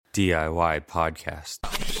DIY podcast.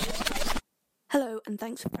 Hello, and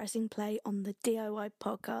thanks for pressing play on the DIY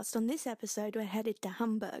podcast. On this episode, we're headed to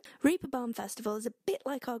Hamburg. Reeperbahn Festival is a bit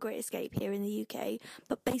like our Great Escape here in the UK,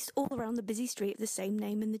 but based all around the busy street of the same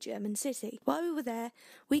name in the German city. While we were there,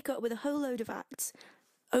 we got with a whole load of acts.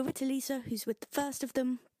 Over to Lisa, who's with the first of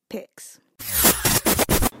them, Pixx.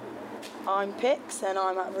 I'm Pixx and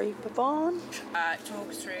I'm at Reeperbahn. Talk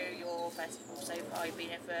us through your festival so far. You've been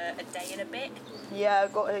here for a day and a bit. Yeah,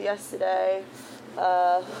 I got here yesterday.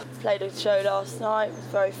 Played a show last night, it was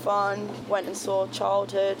very fun. Went and saw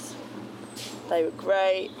Childhood. They were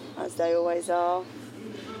great, as they always are.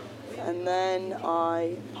 And then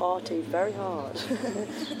I partied very hard.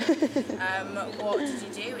 What did you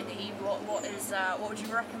do in the evening? What would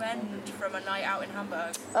you recommend from a night out in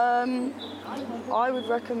Hamburg? I would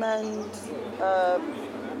recommend,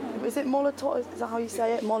 is it Molotov? Is that how you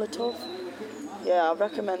say it? Molotov? Yeah, I'd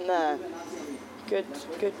recommend there. Good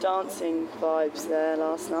dancing vibes there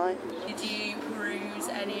last night. Did you peruse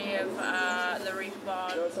any of the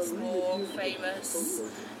Reeperbahn's more famous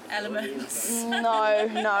elements?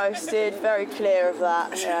 No, steered very clear of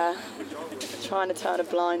that, yeah. Trying to turn a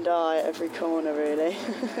blind eye at every corner, really.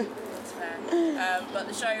 That's fair. But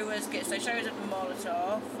the show was good. So the show was at the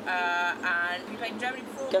Molotov, and you played in Germany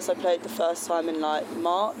before? I guess I played the first time in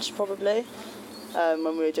March, probably.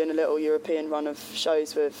 When we were doing a little European run of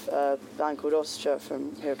shows with a band called Austria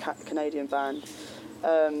from here, a Canadian band.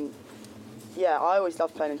 Yeah, I always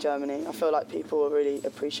love playing in Germany. I feel like people are really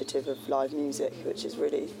appreciative of live music, which is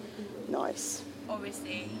really nice.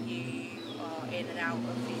 Obviously, you are in and out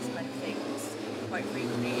of these kind of things quite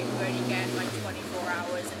frequently. If you only get like 24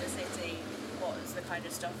 hours in the city, what's the kind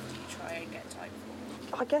of stuff do you try and get time for?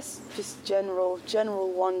 I guess just general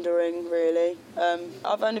wandering, really.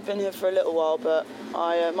 I've only been here for a little while, but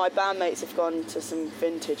my bandmates have gone to some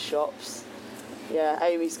vintage shops. Yeah,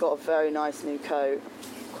 Amy's got a very nice new coat.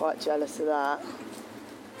 Quite jealous of that.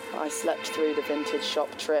 I slept through the vintage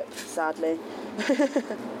shop trip, sadly.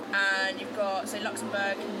 And you've got, so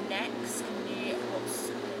Luxembourg next. What's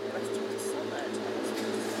the rest of the summer?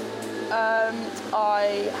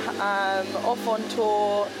 I am off on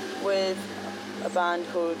tour with a band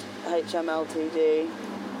called HMLTD.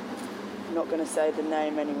 I'm not going to say the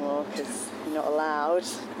name anymore because you're not allowed.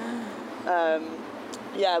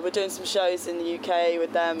 Yeah, we're doing some shows in the UK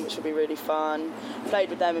with them, which will be really fun. Played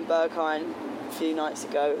with them in Berghain a few nights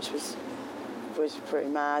ago, which was pretty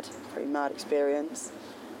mad experience.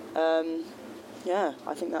 Yeah,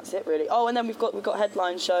 I think that's it really. Oh, and then we've got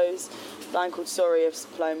headline shows. A band called Sorry is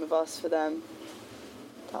playing with us for them.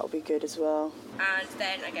 That'll be good as well. And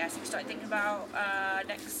then I guess you start thinking about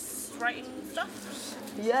next writing stuff.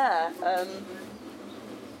 Yeah,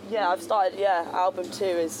 I've started. Yeah, album 2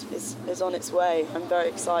 is on its way. I'm very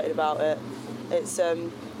excited about it. It's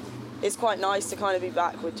quite nice to kind of be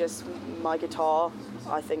back with just my guitar.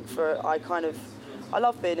 I think I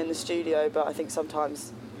love being in the studio, but I think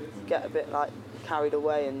sometimes get a bit like carried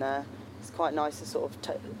away in there. It's quite nice to sort of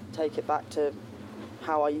take it back to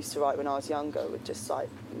how I used to write when I was younger, with just like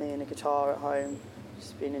me and a guitar at home,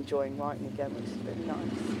 just been enjoying writing again, which is really nice.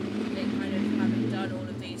 They kind of, having done all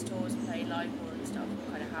of these tours and played live more and stuff, will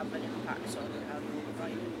kind of have an impact on how you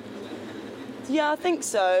write. Yeah, I think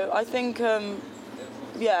so. I think, after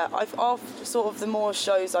sort of the more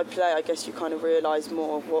shows I play, I guess you kind of realise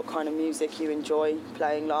more what kind of music you enjoy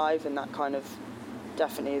playing live, and that kind of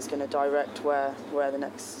definitely is going to direct where the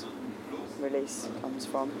next release comes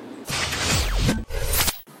from.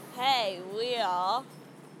 Hey, we are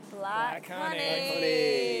Black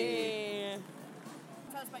Honey.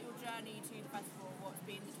 Tell us about your journey to the festival, what's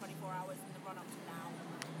been the 24 hours in the run-up to now.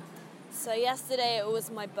 So yesterday it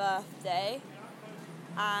was my birthday,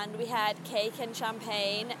 and we had cake and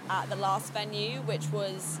champagne at the last venue, which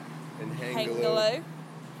was In Hengelo.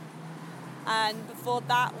 And before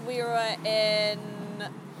that we were in,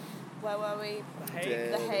 where were we?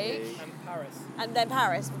 The Hague. And Paris. And then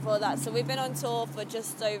Paris before that. So we've been on tour for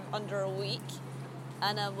just under a week,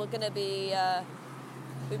 and we're going to be,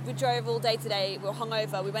 we drove all day today, we were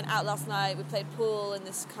hungover, we went out last night, we played pool in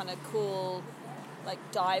this kind of cool like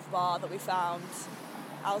dive bar that we found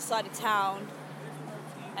outside of town,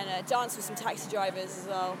 and danced with some taxi drivers as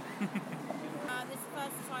well. This is the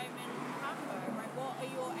first time in Hamburg, right? What are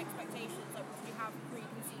your expectations? Like, do you have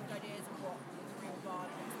preconceived ideas of what the Reeperbahn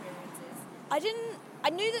experience is? I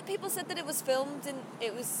knew that people said that it was filmed and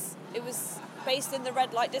it was based in the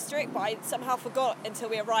red light district, but I somehow forgot until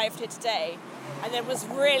we arrived here today, and then was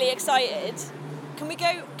really excited. Can we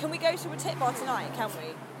go to a tip bar tonight? Can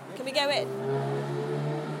we go in?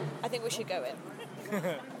 I think we should go in.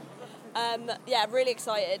 Yeah, really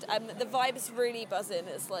excited. The vibe is really buzzing.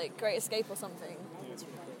 It's like Great Escape or something. Yeah, it's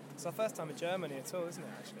really cool. It's our first time in Germany at all, isn't it,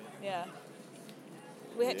 actually? Yeah.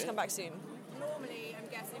 We hope to come back soon. Normally, I'm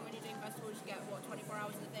guessing when you're doing festivals, you get, 24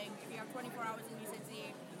 hours in the thing. If you have 24 hours in your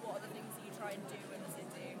city, what are the things that you try and do in the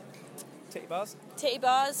city? Titty bars? Titty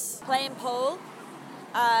bars, playing pool,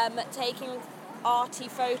 taking arty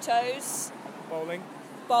photos.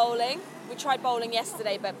 Bowling. We tried bowling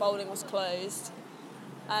yesterday, but bowling was closed.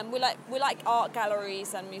 We like art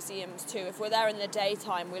galleries and museums too. If we're there in the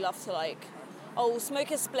daytime, we love to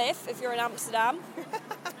smoke a spliff if you're in Amsterdam.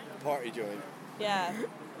 Party joint. Yeah,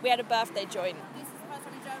 we had a birthday joint. This is the first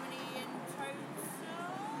time in Germany in total?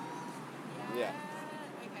 Yeah.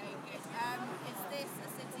 Okay, good. Is this a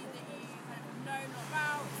city that you kind of know not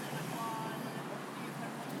about? Is it like one you kind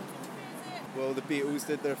of want to visit? Well, the Beatles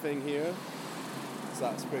did their thing here, so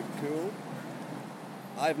that's pretty cool.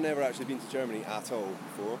 I've never actually been to Germany at all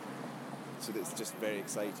before, so it's just very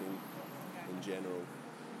exciting in general.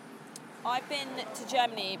 I've been to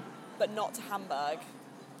Germany, but not to Hamburg.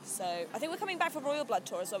 So I think we're coming back for Royal Blood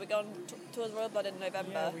tour as well. We go on tours Royal Blood in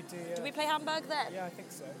November. Yeah, we do. Yeah. Do we play Hamburg then? Yeah, I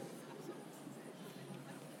think so.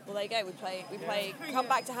 Well, there you go. We play. Come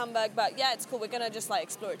back to Hamburg, but yeah, it's cool. We're gonna just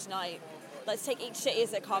explore it tonight. Let's take each city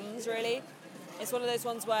as it comes. Really, it's one of those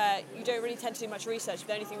ones where you don't really tend to do much research.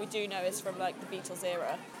 The only thing we do know is from the Beatles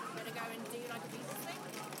era. You're gonna go and do a Beatles thing?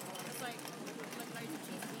 It's like loads of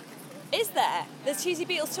cheesy Beatles. Is there? There's cheesy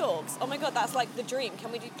Beatles talks. Oh my god, that's the dream.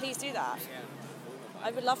 Can we please do that? Yeah. I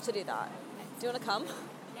would love to do that. Do you want to come?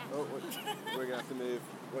 Oh, we're gonna have to move.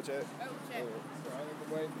 Watch out. Oh, shit.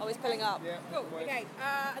 Oh, he's pulling up. Yeah. Cool, okay.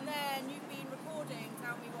 And then you've been recording.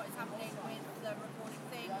 Tell me what is happening with the recording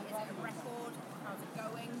thing. Is it a record? How's it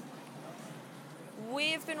going?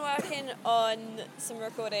 We've been working on some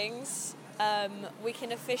recordings. We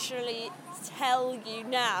can officially tell you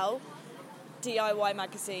now, DIY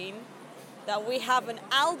Magazine, that we have an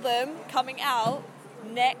album coming out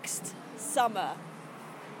next summer.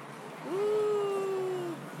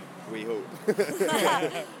 Woo! We hope.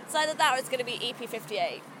 So either that or it's going to be EP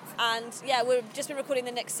 58. And yeah, we've just been recording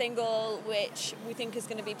the next single, which we think is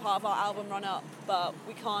going to be part of our album run-up, but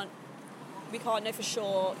we can't know for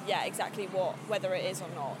sure exactly whether it is or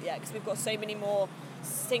not because we've got so many more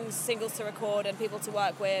singles to record and people to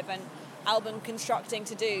work with and album constructing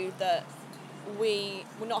to do that we're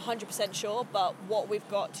not 100% sure, but what we've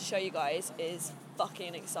got to show you guys is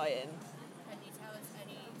fucking exciting. Can you tell us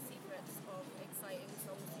any secrets of exciting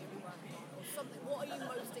songs you'll be working on or something? What are you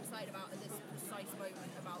most excited about at this precise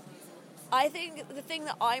moment about these songs? I think the thing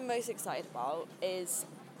that I'm most excited about is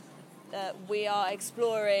that we are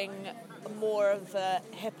exploring more of the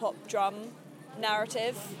hip-hop drum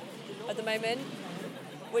narrative at the moment,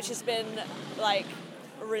 which has been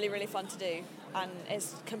really, really fun to do, and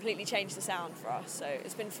it's completely changed the sound for us, so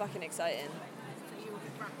it's been fucking exciting. So you will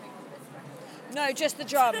be rapping on this record? No, just the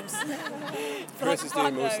drums. Chris is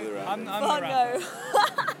doing most of the rap. I'm the Fuck rapper. no.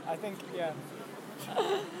 I think, yeah.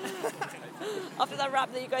 After that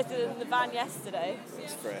rap that you guys did in the van yesterday.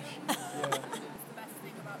 It's fresh. Yeah. What's the best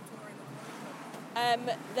thing about touring with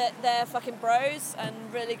Reeperbahn? That they're fucking bros and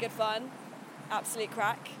really good fun. Absolute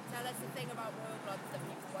crack. Tell us the thing about Royal Blood that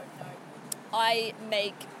people won't know. I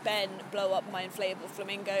make Ben blow up my inflatable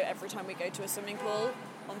flamingo every time we go to a swimming pool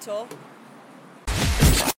on tour.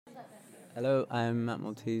 Hello, I'm Matt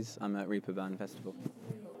Maltese. I'm at Reeperbahn Festival.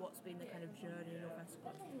 What's been the kind of journey in your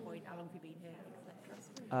festival to the point? How long have you been here,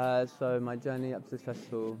 etc.? So my journey up to this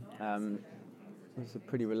festival was a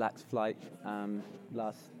pretty relaxed flight. The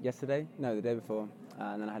day before,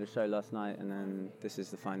 and then I had a show last night, and then this is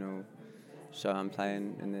the final show I'm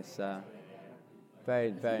playing in this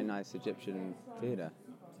very, very nice Egyptian theatre.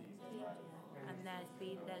 And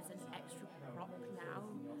there's an extra prop now,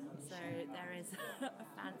 so there is a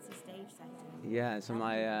fancy stage setting. Yeah, so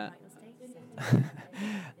my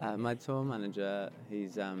my tour manager,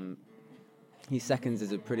 he seconds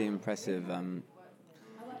is a pretty impressive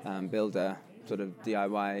builder, sort of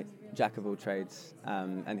DIY jack of all trades,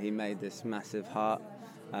 and he made this massive heart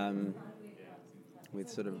with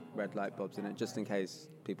sort of red light bulbs in it, just in case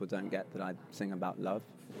people don't get that I sing about love.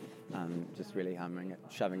 Just really hammering it,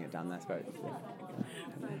 shoving it down their throats.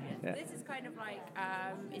 Yeah. This is kind of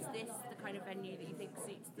is this the kind of venue that you think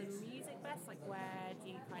suits the music best?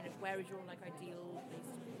 Where is your ideal place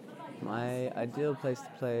to play? My ideal place to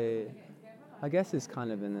play, I guess, is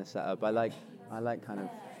kind of in the setup. I like kind of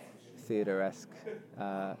theatre-esque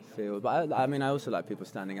feel, but I also like people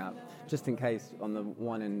standing up, just in case on the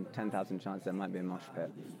 1 in 10,000 chance there might be a mosh pit.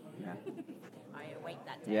 Yeah. wait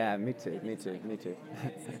that day. Yeah, me too. And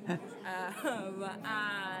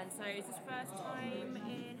so is this first time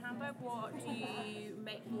in Hamburg? What do you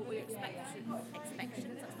make? What were your expectations?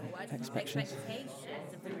 That's the word. Expectations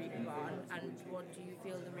of the Reeperbahn, and what do you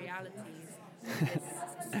feel the realities of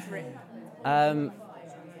this trip?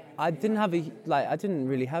 I didn't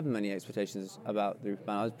really have many expectations about the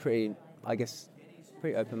Reeperbahn. I was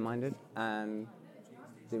pretty open-minded, and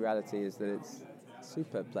the reality is that it's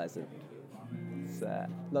super pleasant. It's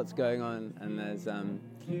lots going on, and there's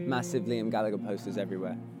massive Liam Gallagher posters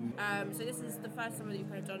everywhere. So this is the first time that you've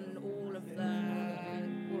kind of done all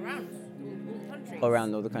around all the countries.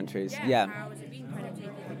 Around all the countries, yeah. How has it been kind of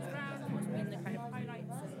taking things around? What's been the kind of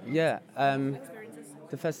highlights? Yeah, Experiences?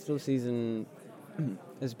 the festival season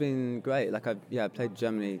has been great. Like I played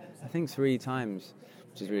Germany, I think 3 times,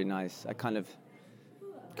 which is really nice. I kind of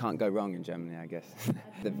can't go wrong in Germany, I guess.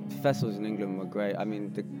 The festivals in England were great. I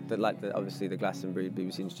mean, obviously the Glastonbury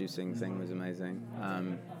BBC Introducing thing was amazing.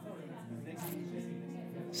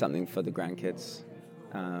 Something for the grandkids,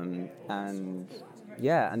 and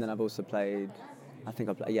then I've also played. I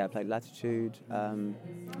played Latitude.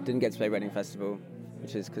 Didn't get to play Reading Festival,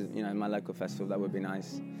 which is because my local festival. That would be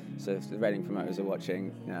nice. So if the Reading promoters are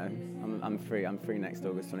watching, I'm free. I'm free next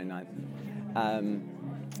August 29th.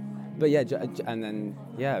 But yeah, and then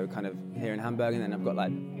we're kind of here in Hamburg, and then I've got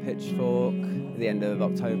like Pitchfork at the end of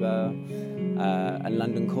October, and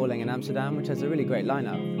London Calling in Amsterdam, which has a really great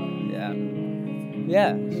lineup.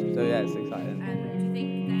 So it's exciting. And do you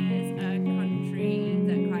think there's a country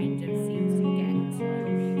that kind of seems to get your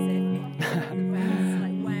music the best?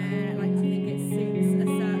 Like where, do you think it suits a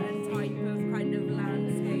certain type of kind of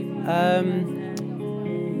landscape?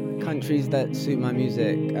 Countries that suit my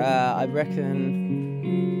music, I reckon.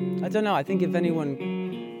 I don't know. I think if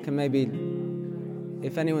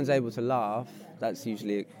anyone's able to laugh, that's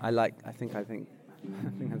usually I think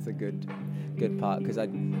that's a good part, because I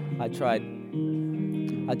try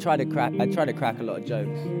to crack a lot of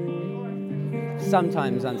jokes.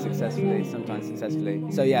 Sometimes unsuccessfully, sometimes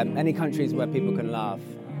successfully. So yeah, any countries where people can laugh,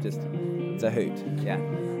 just it's a hoot. Yeah.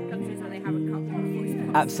 Countries where they haven't cut people's voice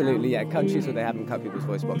boxes Absolutely, out. yeah. Countries where they haven't cut people's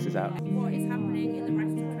voice boxes out. What is happening in the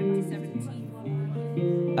rest of 2017?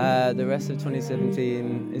 The rest of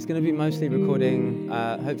 2017 is going to be mostly recording,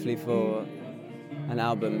 hopefully for an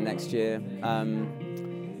album next year. I'm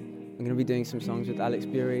going to be doing some songs with Alex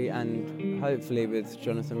Bury and hopefully with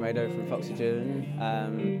Jonathan Rado from Foxygen.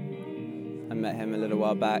 I met him a little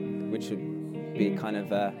while back, which would be kind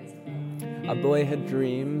of a boyhood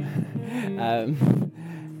dream.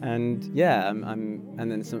 And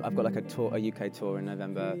then I've got like a UK tour in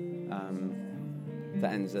November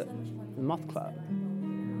that ends at the Moth Club.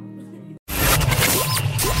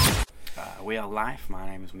 We are live. My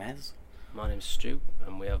name is Mez. My name's Stu,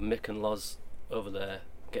 and we have Mick and Loz over there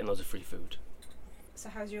getting loads of free food. So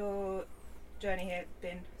how's your journey here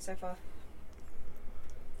been so far?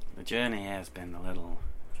 The journey here has been a little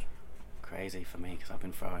crazy for me because I've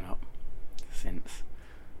been throwing up since.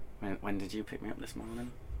 When did you pick me up this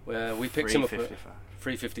morning? We picked him up at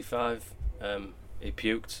 3:55. He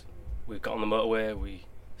puked. We got on the motorway. We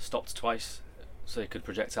stopped twice so he could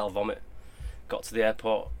projectile vomit. Got to the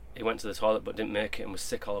airport. He went to the toilet but didn't make it and was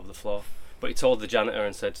sick all over the floor. But he told the janitor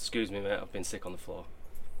and said, "Excuse me, mate, I've been sick on the floor."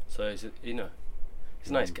 So he's a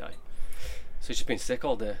nice guy. So he's just been sick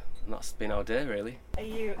all day, and that's been our day, really. Are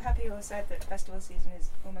you happy or sad that festival season is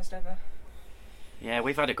almost over? Yeah,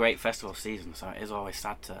 we've had a great festival season, so it is always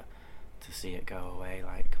sad to see it go away,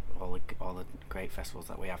 like all the great festivals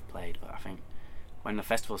that we have played. But I think when the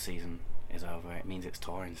festival season is over, it means it's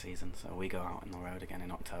touring season. So we go out on the road again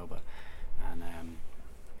in October, and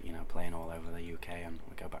playing all over the UK, and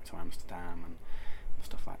we go back to Amsterdam and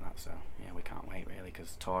stuff like that. So yeah, we can't wait really,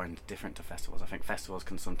 because touring's different to festivals. I think festivals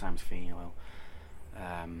can sometimes feel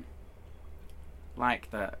like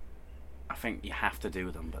that. I think you have to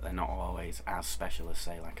do them, but they're not always as special as,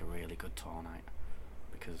 say, like a really good tour night,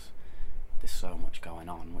 because there's so much going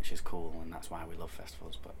on, which is cool, and that's why we love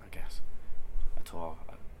festivals. But I guess a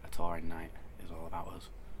touring night is all about us,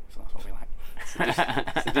 so that's what we like.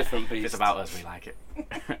 It's a different beast. If it's about us, we like it.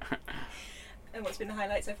 And what's been the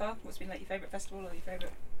highlight so far? What's been like your favourite festival or your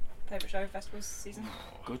favourite show of festivals season?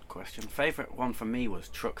 Good question. Favourite one for me was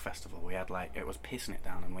Truck Festival. We had it was pissing it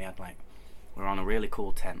down, and we were on a really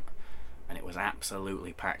cool tent, and it was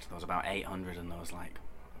absolutely packed. There was about 800, and there was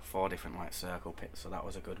 4 different circle pits, so that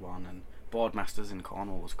was a good one. And Boardmasters in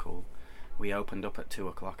Cornwall was cool. We opened up at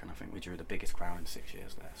 2:00, and I think we drew the biggest crowd in 6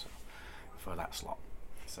 years there, so for that slot.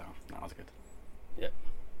 So that was good. Yep.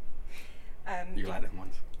 You like them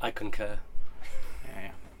ones? I concur.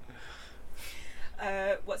 Yeah.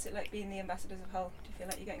 What's it like being the ambassadors of Hull? Do you feel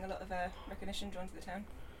like you're getting a lot of recognition drawn to the town?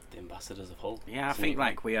 The ambassadors of Hull. Yeah, I think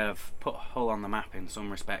like we have put Hull on the map in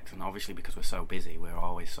some respects, and obviously because we're so busy, we're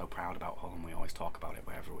always so proud about Hull, and we always talk about it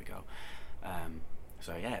wherever we go.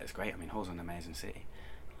 So yeah, it's great. I mean, Hull's an amazing city,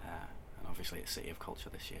 and obviously it's City of Culture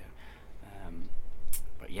this year.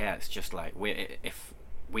 But yeah, it's just like if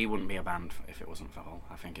we wouldn't be a band if it wasn't for Hull.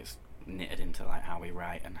 I think it's knitted into like how we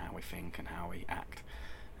write and how we think and how we act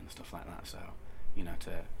and stuff like that. So you know,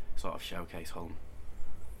 to sort of showcase Hull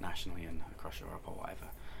nationally and across Europe or whatever,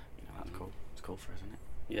 you know, that's cool. It's cool for us, isn't it?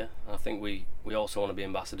 Yeah, I think we also want to be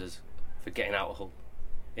ambassadors for getting out of Hull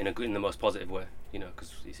in the most positive way, you know,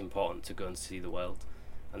 because it's important to go and see the world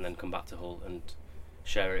and then come back to Hull and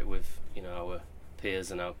share it with, you know, our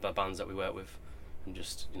peers and our bands that we work with, and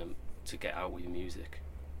just, you know, to get out with your music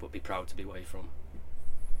but be proud to be where you're from.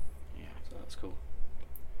 Yeah, so that's cool.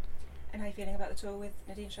 And how are you feeling about the tour with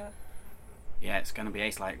Nadine Shaw? Yeah, it's going to be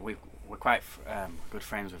ace. Like we're quite good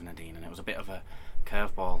friends with Nadine, and it was a bit of a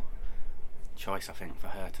curveball choice, I think, for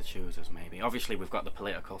her to choose us. Maybe obviously we've got the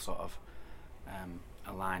political sort of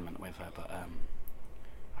alignment with her, but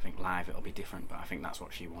I think live it'll be different. But I think that's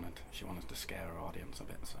what she wanted. She wanted to scare her audience a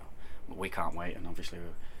bit. So, but we can't wait, and obviously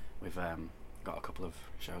we've got a couple of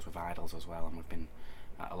shows with Idols as well, and we've been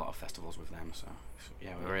at a lot of festivals with them. So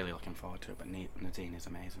yeah, we're really looking forward to it. But Nadine is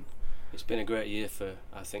amazing. It's been a great year for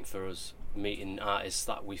us meeting artists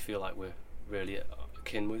that we feel like we're really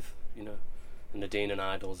akin with, you know. And Nadine and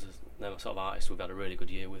Idols, them sort of artists we've had a really good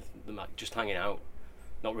year with, them, like, just hanging out,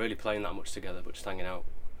 not really playing that much together, but just hanging out.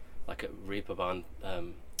 Like at Reeperbahn,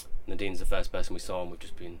 Nadine's the first person we saw, and we've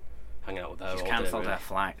just been hanging out with her. She's all cancelled day, her really.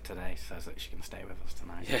 flight today, says that she can stay with us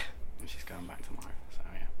tonight. Yeah. And she's going back tomorrow, so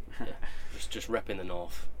yeah. Yeah, just repping the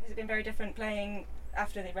north. Has it been very different playing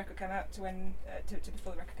after the record came out to when to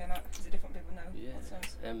before the record came out? Is it different? People know what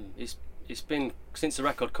songs? It's been, since the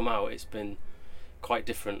record come out, it's been quite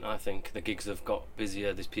different. I think the gigs have got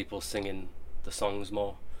busier. There's people singing the songs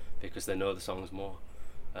more because they know the songs more.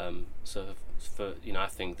 So for, you know, I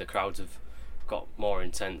think the crowds have got more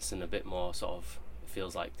intense and a bit more sort of, it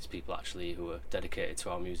feels like there's people actually who are dedicated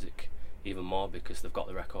to our music even more because they've got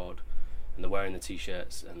the record and they're wearing the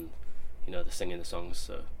t-shirts and, you know, they're singing the songs.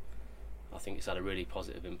 So I think it's had a really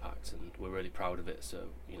positive impact, and we're really proud of it. So,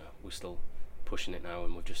 you know, we're still pushing it now,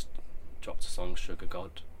 and we've just dropped a song, Sugar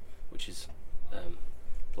God, which is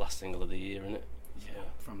the last single of the year, isn't it? Yeah,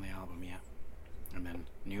 from the album, yeah. And then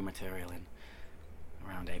new material in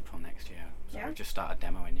around April next year. So Yeah. we've just started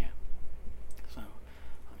demoing, yeah. So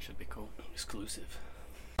that should be cool. Exclusive.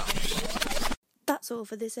 That's all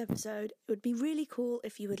for this episode. It would be really cool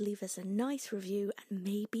if you would leave us a nice review and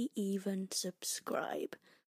maybe even subscribe.